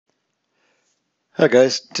Hi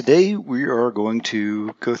guys, today we are going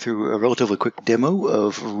to go through a relatively quick demo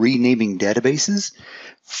of renaming databases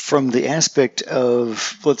from the aspect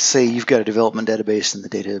of, let's say you've got a development database and the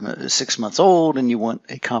data is 6 months old and you want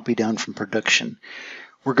a copy down from production.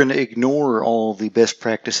 We're going to ignore all the best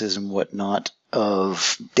practices and whatnot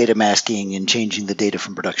of data masking and changing the data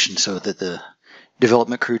from production so that the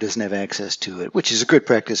development crew doesn't have access to it, which is a good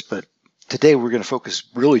practice, but today we're going to focus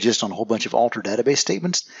really just on a whole bunch of alter database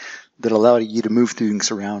statements that allow you to move things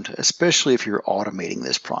around, especially if you're automating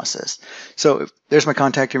this process. So there's my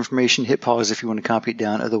contact information. Hit pause if you want to copy it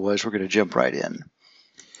down. Otherwise, we're going to jump right in.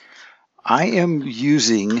 I am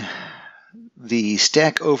using the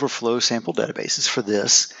Stack Overflow sample databases for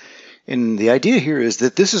this. And the idea here is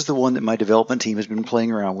that this is the one that my development team has been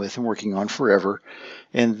playing around with and working on forever.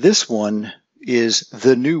 And this one is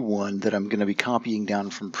the new one that I'm going to be copying down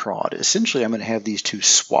from prod. Essentially, I'm going to have these two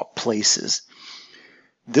swap places.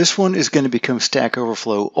 This one is going to become Stack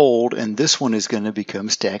Overflow old, and this one is going to become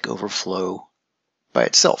Stack Overflow by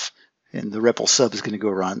itself. And the REPL sub is going to go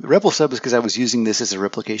around. The REPL sub is because I was using this as a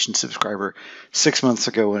replication subscriber 6 months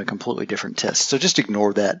ago in a completely different test. So just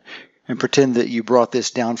ignore that and pretend that you brought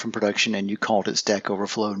this down from production and you called it Stack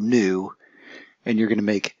Overflow new, and you're going to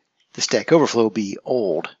make the Stack Overflow be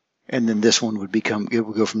old. And then this one would become, it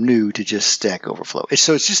would go from new to just Stack Overflow.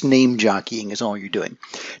 So it's just name jockeying is all you're doing.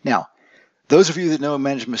 Now, those of you that know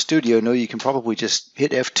Management Studio know you can probably just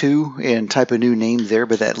hit F2 and type a new name there,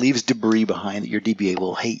 but that leaves debris behind that your DBA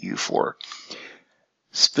will hate you for.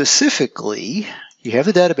 Specifically, you have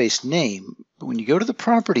the database name, but when you go to the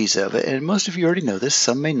properties of it, and most of you already know this,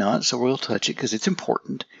 some may not, so we'll touch it because it's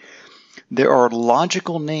important. There are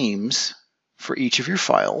logical names for each of your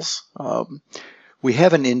files. We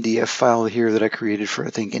have an NDF file here that I created for, I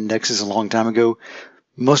think, indexes a long time ago.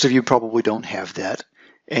 Most of you probably don't have that.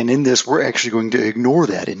 And in this, we're actually going to ignore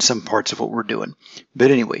that in some parts of what we're doing.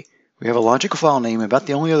 But anyway, we have a logical file name. About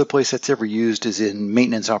the only other place that's ever used is in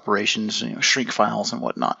maintenance operations, shrink files and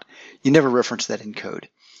whatnot. You never reference that in code.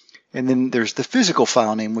 And then there's the physical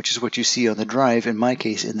file name, which is what you see on the drive, in my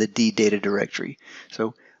case, in the D data directory.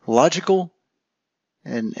 So logical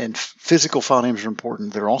and physical file names are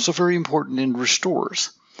important. They're also very important in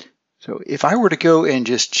restores. So if I were to go and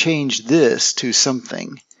just change this to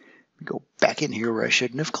something, go back in here where I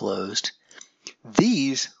shouldn't have closed,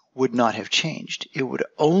 these would not have changed. It would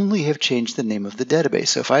only have changed the name of the database.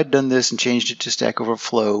 So if I had done this and changed it to Stack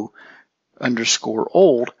Overflow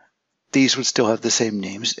 _old, these would still have the same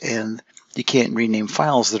names, and you can't rename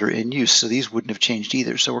files that are in use, so these wouldn't have changed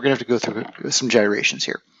either. So we're going to have to go through some gyrations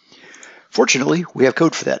here. Fortunately, we have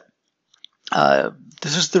code for that.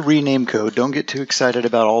 This is the rename code. Don't get too excited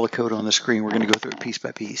about all the code on the screen. We're going to go through it piece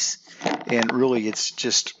by piece. And really, it's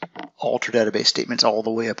just alter database statements all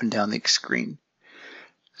the way up and down the screen.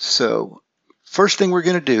 So first thing we're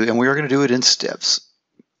going to do, and we are going to do it in steps,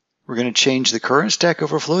 we're going to change the current Stack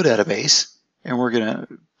Overflow database, and we're going to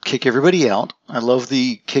kick everybody out. I love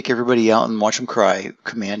the kick everybody out and watch them cry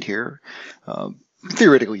command here.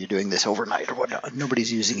 Theoretically, you're doing this overnight or whatnot.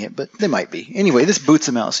 Nobody's using it, but they might be. Anyway, this boots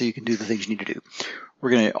them out so you can do the things you need to do.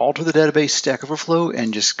 We're going to alter the database Stack Overflow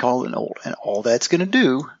and just call it old. And all that's going to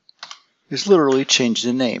do is literally change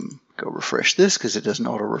the name. Go refresh this because it doesn't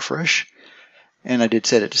auto-refresh. And I did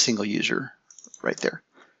set it to single user right there.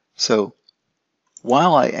 So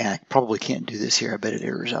while I probably can't do this here, I bet it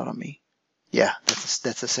errors out on me. Yeah,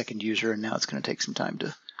 that's a second user, and now it's going to take some time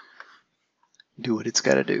to do what it's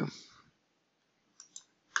got to do.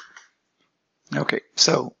 Okay,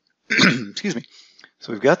 so, excuse me.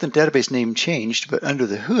 So we've got the database name changed, but under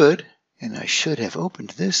the hood, and I should have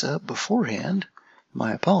opened this up beforehand,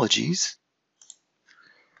 my apologies,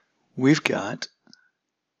 we've changed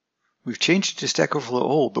it to Stack Overflow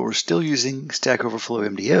old, but we're still using Stack Overflow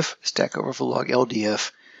MDF, Stack Overflow log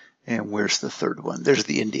LDF, and where's the third one? There's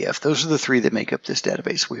the NDF. Those are the three that make up this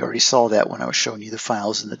database. We already saw that when I was showing you the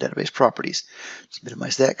files and the database properties. Let's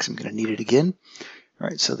minimize that because I'm going to need it again. All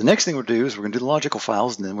right, so the next thing we'll do is we're going to do the logical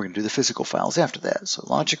files, and then we're going to do the physical files after that. So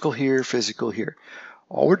logical here, physical here.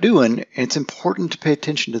 All we're doing, and it's important to pay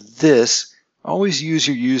attention to this, always use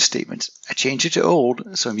your use statements. I changed it to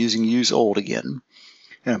old, so I'm using use old again.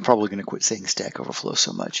 And I'm probably going to quit saying Stack Overflow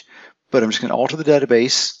so much. But I'm just going to alter the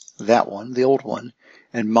database, that one, the old one,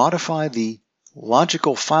 and modify the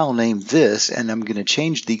logical file name this, and I'm going to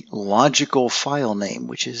change the logical file name,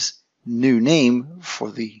 which is new name for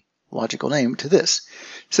the logical name, to this.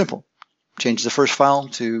 Simple. Change the first file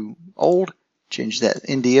to old, change that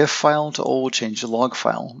NDF file to old, change the log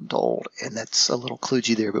file to old. And that's a little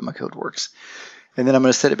kludgy there, but my code works. And then I'm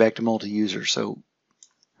going to set it back to multi-user. So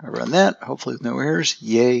I run that, hopefully with no errors.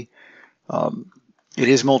 Yay. It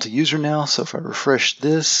is multi-user now, so if I refresh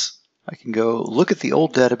this, I can go look at the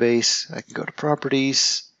old database. I can go to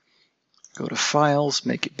Properties, go to Files,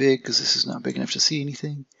 make it big because this is not big enough to see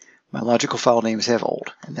anything. My logical file names have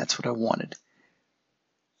old, and that's what I wanted.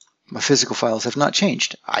 My physical files have not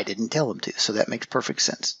changed. I didn't tell them to, so that makes perfect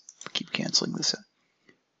sense. Keep canceling this out.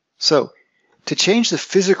 So to change the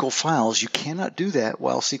physical files, you cannot do that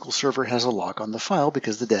while SQL Server has a lock on the file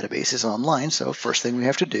because the database is online. So first thing we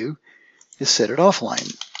have to do is set it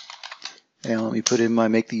offline. And let me put in my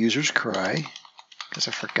make the users cry because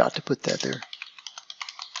I forgot to put that there.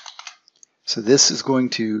 So this is going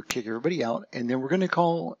to kick everybody out, and then we're going to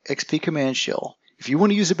call XP command shell. If you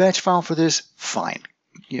want to use a batch file for this, fine.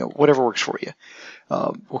 Whatever works for you.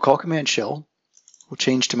 We'll call command shell. We'll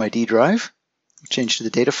change to my D drive. We'll change to the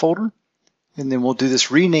data folder. And then we'll do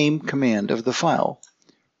this rename command of the file.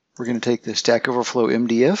 We're going to take the Stack Overflow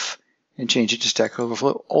MDF and change it to Stack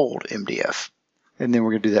Overflow old MDF. And then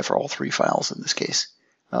we're going to do that for all 3 files in this case.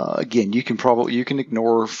 Again, you can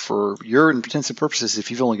ignore, for your intents and purposes,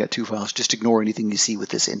 if you've only got 2 files, just ignore anything you see with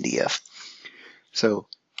this MDF. So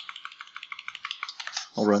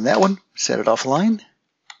I'll run that one, set it offline,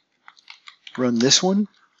 run this one,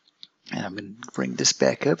 and I'm going to bring this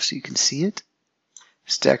back up so you can see it.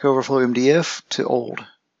 Stack Overflow MDF to old.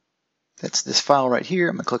 That's this file right here.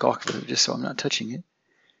 I'm going to click off of it just so I'm not touching it.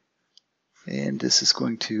 And this is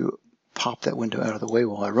going to pop that window out of the way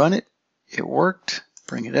while I run it. It worked.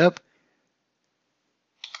 Bring it up.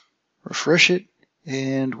 Refresh it.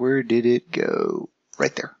 And where did it go?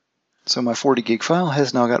 Right there. So my 40 gig file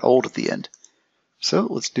has now got old at the end. So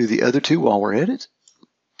let's do the other 2 while we're at it.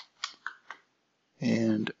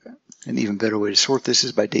 And an even better way to sort this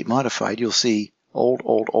is by date modified. You'll see old,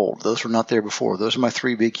 old, old. Those were not there before. Those are my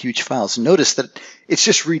 3 big, huge files. Notice that it's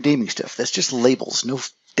just renaming stuff. That's just labels. No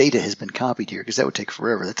data has been copied here because that would take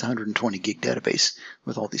forever. That's a 120 gig database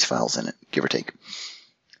with all these files in it, give or take.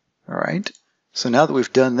 All right. So now that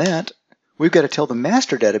we've done that, we've got to tell the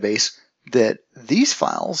master database that these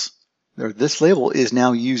files, or this label, is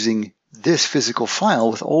now using this physical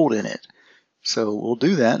file with old in it. So we'll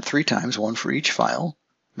do that 3 times, 1 for each file.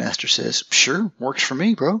 Master says, sure, works for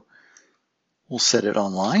me, bro. We'll set it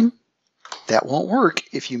online. That won't work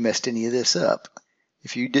if you messed any of this up.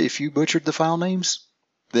 If you butchered the file names,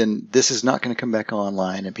 then this is not going to come back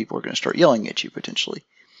online and people are going to start yelling at you potentially.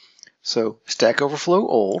 So Stack Overflow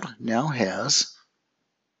old now has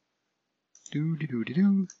old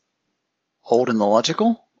in the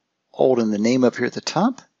logical, old in the name up here at the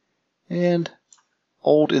top, and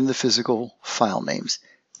old in the physical file names.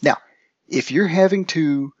 Now, if you're having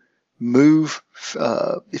to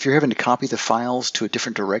if you're having to copy the files to a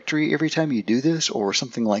different directory every time you do this or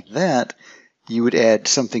something like that, you would add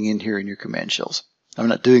something in here in your command shells. I'm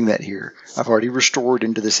not doing that here. I've already restored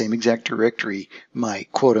into the same exact directory my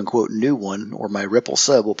quote-unquote new one, or my REPL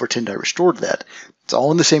sub will pretend I restored that. It's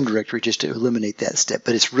all in the same directory just to eliminate that step,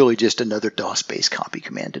 but it's really just another DOS-based copy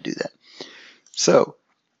command to do that. So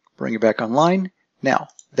bring it back online. Now,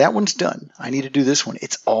 that one's done. I need to do this one.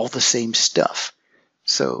 It's all the same stuff.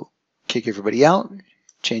 So kick everybody out,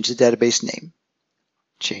 change the database name.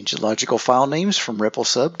 Change the logical file names from REPL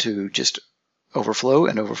sub to just overflow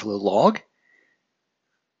and overflow log.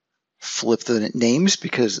 Flip the names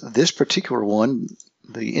because this particular one,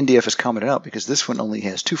 the NDF is commented out because this one only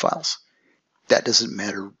has 2 files. That doesn't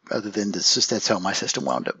matter other than that's how my system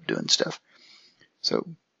wound up doing stuff. So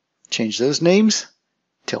change those names,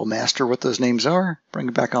 tell master what those names are, bring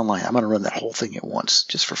it back online. I'm going to run that whole thing at once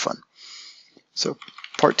just for fun. So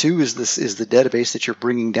part 2 is the database that you're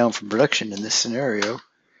bringing down from production in this scenario.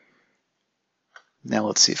 Now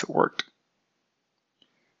let's see if it worked.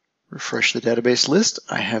 Refresh the database list.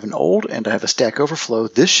 I have an old and I have a Stack Overflow.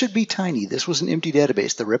 This should be tiny. This was an empty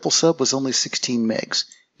database. The REPL sub was only 16 megs.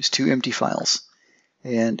 It's 2 empty files.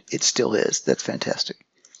 And it still is. That's fantastic.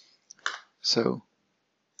 So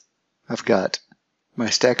I've got my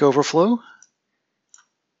Stack Overflow.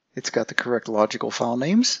 It's got the correct logical file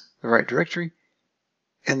names, the right directory,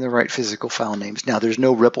 and the right physical file names. Now there's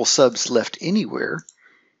no REPL subs left anywhere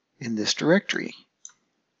in this directory.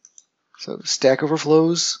 So Stack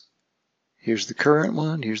Overflows. Here's the current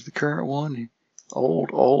one. Here's the current one. Old,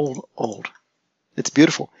 old, old. It's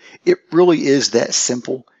beautiful. It really is that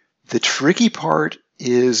simple. The tricky part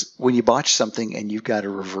is when you botch something and you've got to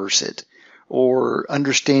reverse it, or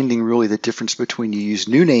understanding really the difference between you use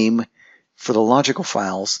new name for the logical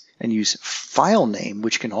files and use file name,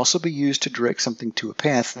 which can also be used to direct something to a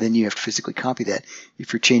path. Then you have to physically copy that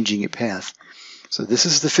if you're changing a path. So this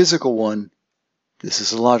is the physical one. This is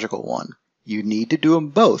the logical one. You need to do them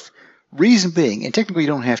both. Reason being, and technically you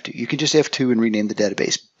don't have to, you can just F2 and rename the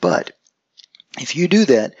database, but If you do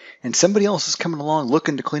that and somebody else is coming along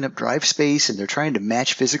looking to clean up drive space and they're trying to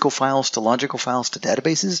match physical files to logical files to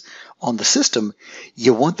databases on the system,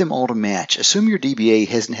 you want them all to match. Assume your DBA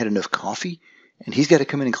hasn't had enough coffee and he's got to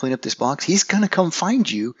come in and clean up this box. He's going to come find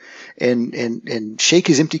you and shake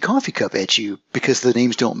his empty coffee cup at you because the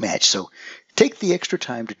names don't match. So take the extra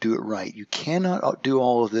time to do it right. You cannot do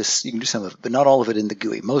all of this. You can do some of it, but not all of it in the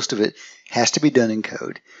GUI. Most of it has to be done in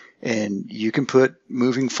code. And you can put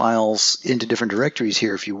moving files into different directories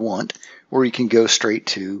here if you want, or you can go straight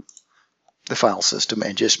to the file system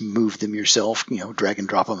and just move them yourself, drag and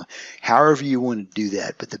drop them, however you want to do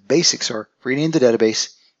that. But the basics are rename the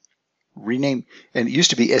database, rename, and it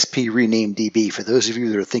used to be SP rename DB. For those of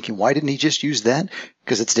you that are thinking, why didn't he just use that?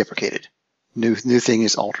 Because it's deprecated. New thing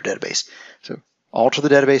is alter database. So alter the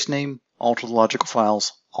database name, alter the logical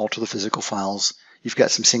files, alter the physical files. You've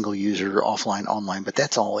got some single user, offline, online, but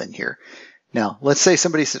that's all in here. Now, let's say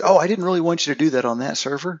somebody said, oh, I didn't really want you to do that on that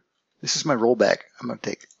server. This is my rollback. I'm going to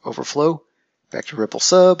take overflow, back to REPL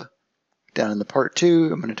sub, down in the part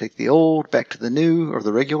 2. I'm going to take the old, back to the new, or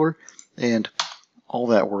the regular, and all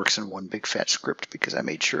that works in one big fat script because I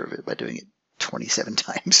made sure of it by doing it 27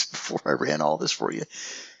 times before I ran all this for you.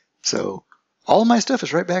 So all of my stuff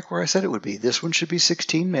is right back where I said it would be. This one should be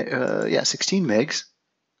 16 megs.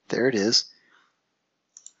 There it is.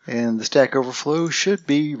 And the Stack Overflow should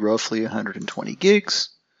be roughly 120 gigs.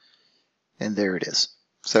 And there it is.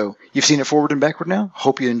 So you've seen it forward and backward now.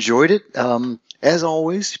 Hope you enjoyed it. As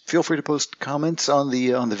always, feel free to post comments on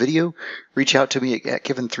the video. Reach out to me at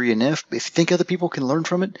Kevin3NF. If you think other people can learn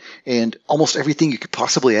from it, and almost everything you could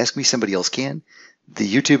possibly ask me, somebody else can.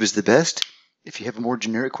 The YouTube is the best. If you have a more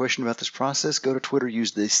generic question about this process, go to Twitter,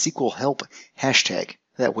 use the SQL help hashtag.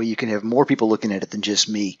 That way you can have more people looking at it than just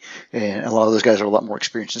me. And a lot of those guys are a lot more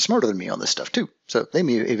experienced and smarter than me on this stuff too. So they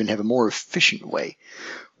may even have a more efficient way.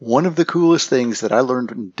 One of the coolest things that I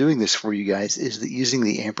learned in doing this for you guys is that using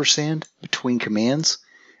the ampersand between commands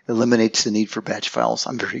eliminates the need for batch files.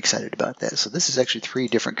 I'm very excited about that. So this is actually 3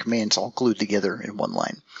 different commands all glued together in one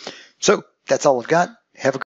line. So that's all I've got.